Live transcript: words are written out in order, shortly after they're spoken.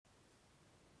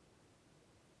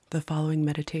The following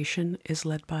meditation is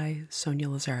led by Sonia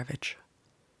Lazarevich.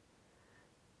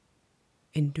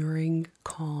 Enduring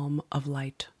calm of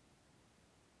light.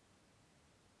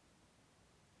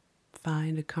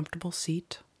 Find a comfortable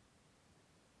seat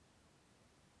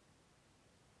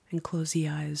and close the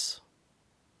eyes.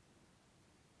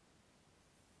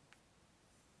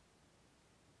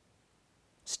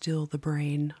 Still the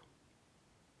brain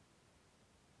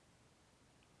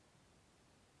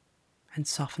and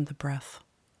soften the breath.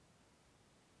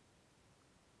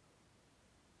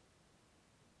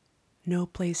 No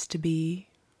place to be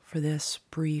for this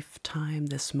brief time,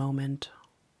 this moment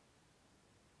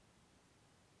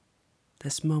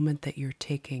that you're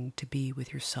taking to be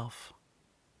with yourself.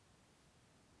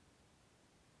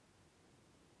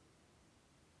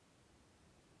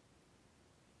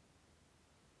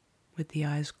 With the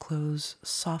eyes closed,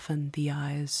 soften the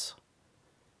eyes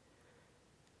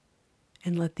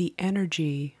and let the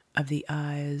energy of the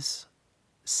eyes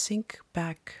sink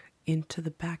back into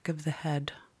the back of the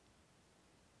head.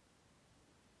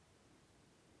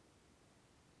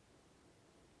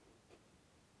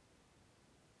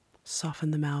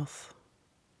 Soften the mouth.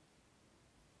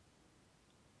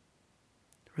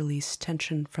 Release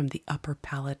tension from the upper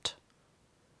palate.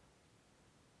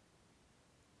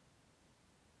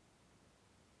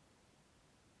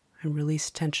 And release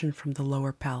tension from the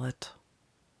lower palate.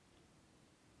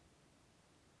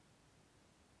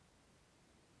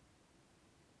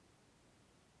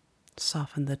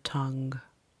 Soften the tongue.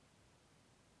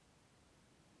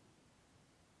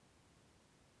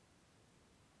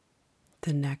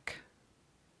 The neck.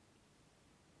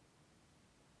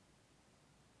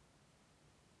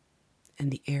 And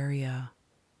the area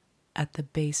at the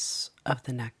base of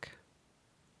the neck.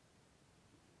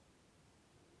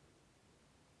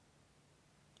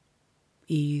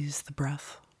 Ease the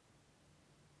breath.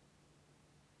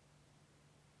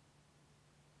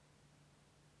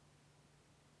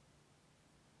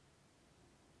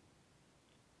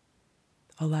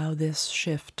 Allow this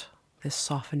shift, this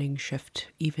softening shift,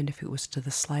 even if it was to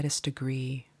the slightest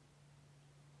degree,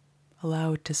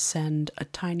 allow it to send a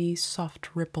tiny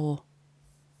soft ripple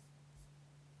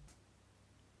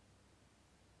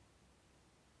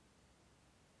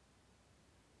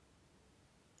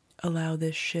allow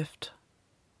this shift,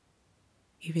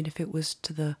 even if it was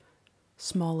to the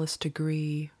smallest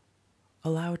degree,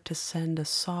 allow it to send a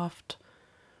soft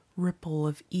ripple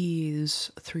of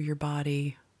ease through your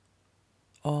body,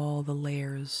 all the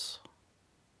layers,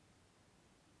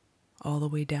 all the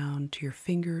way down to your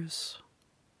fingers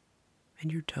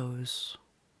and your toes.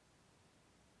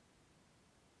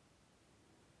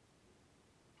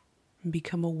 And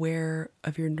become aware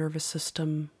of your nervous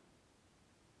system.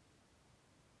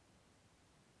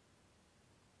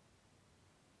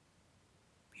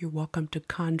 You're welcome to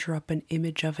conjure up an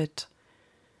image of it,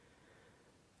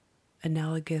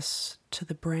 analogous to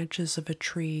the branches of a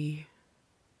tree.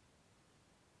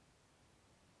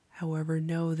 However,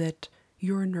 know that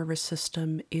your nervous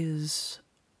system is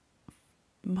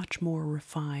much more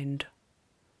refined.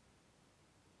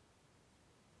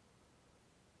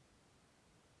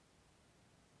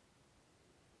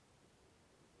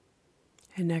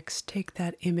 And next, take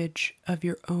that image of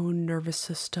your own nervous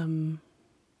system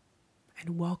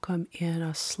and welcome in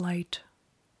a slight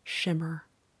shimmer.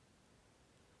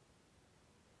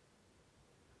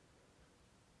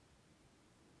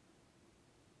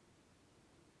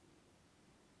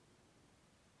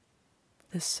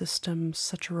 This system,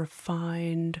 such a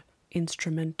refined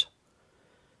instrument,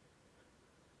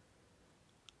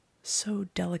 so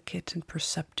delicate and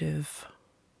perceptive.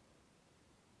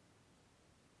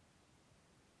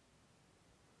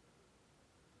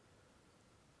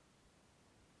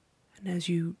 And as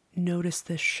you notice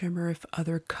this shimmer, if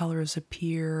other colors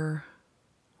appear,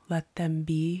 let them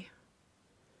be.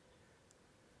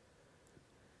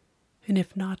 And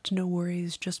if not, no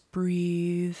worries, just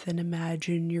breathe and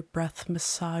imagine your breath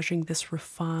massaging this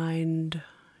refined,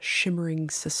 shimmering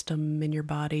system in your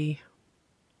body.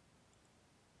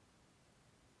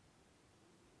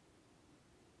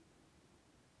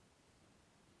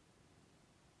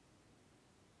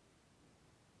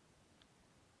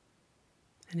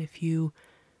 And if you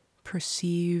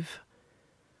perceive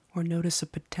or notice a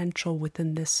potential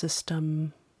within this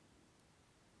system,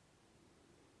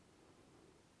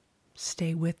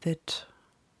 stay with it.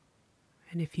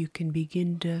 And if you can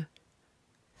begin to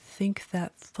think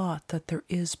that thought that there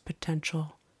is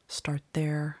potential, start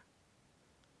there.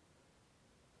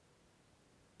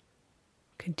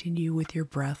 Continue with your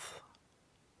breath,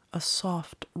 a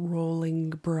soft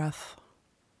rolling breath.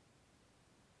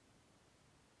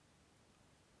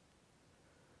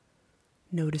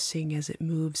 noticing as it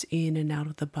moves in and out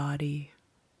of the body.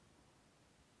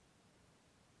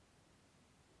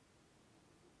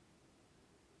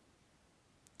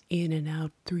 In and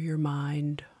out through your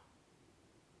mind.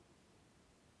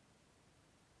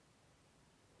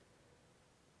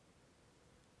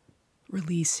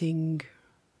 Releasing,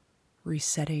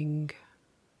 resetting,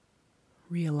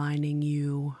 realigning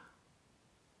you.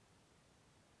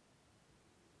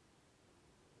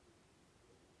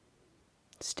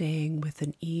 Staying with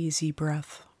an easy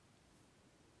breath.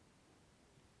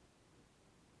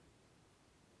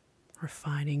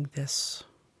 Refining this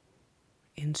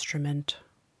instrument.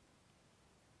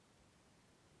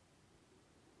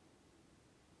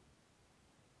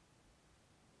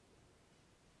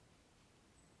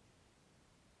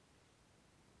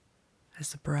 As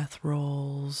the breath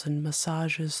rolls and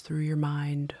massages through your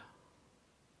mind,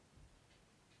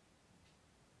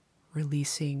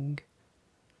 releasing,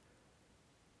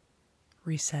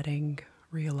 resetting,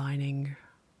 realigning.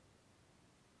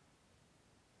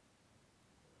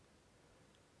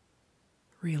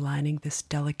 Realigning this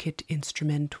delicate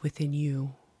instrument within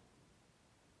you.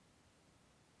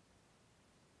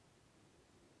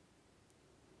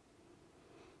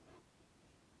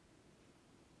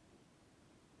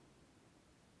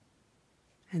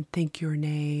 And think your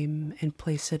name and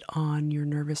place it on your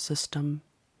nervous system.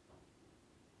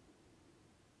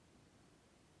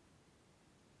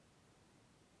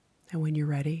 And when you're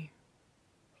ready,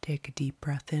 take a deep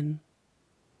breath in.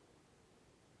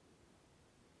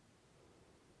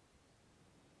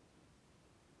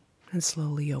 And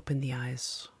slowly open the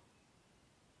eyes.